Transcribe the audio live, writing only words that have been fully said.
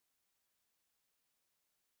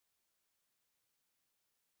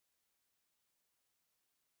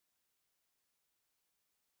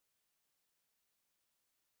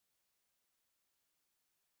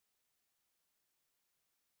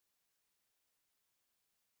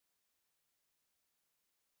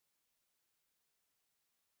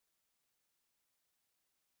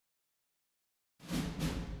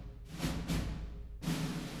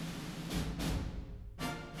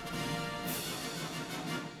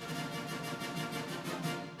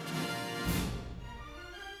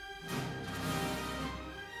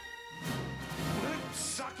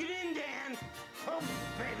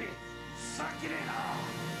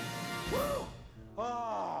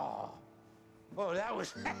Oh, that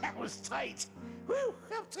was that was tight. Woo,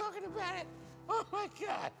 I'm talking about it. Oh my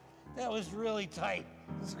God, that was really tight.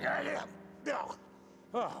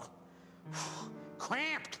 Oh,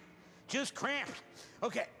 cramped, just cramped.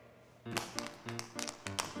 Okay.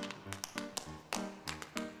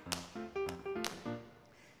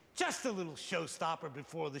 Just a little showstopper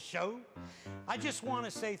before the show. I just want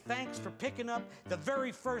to say thanks for picking up the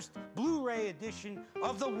very first Blu-ray edition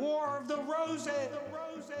of The War of the Roses.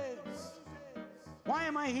 Why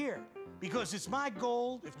am I here? Because it's my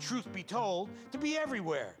goal, if truth be told, to be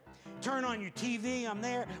everywhere. Turn on your TV, I'm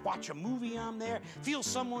there. Watch a movie, I'm there. Feel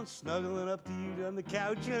someone snuggling up to you on the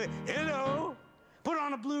couch. Hello. Put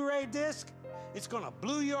on a Blu-ray disc. It's gonna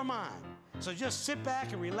blow your mind. So just sit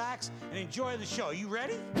back and relax and enjoy the show. You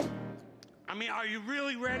ready? I mean, are you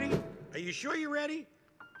really ready? Are you sure you're ready?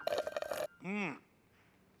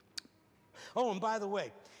 Oh, and by the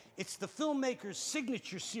way, it's the filmmaker's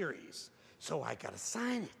signature series, so I gotta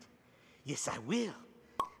sign it. Yes, I will.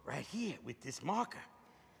 Right here with this marker.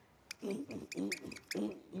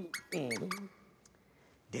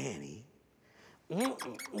 Danny.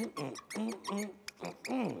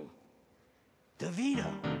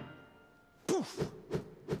 DeVito. Poof.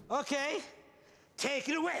 Okay, take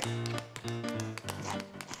it away.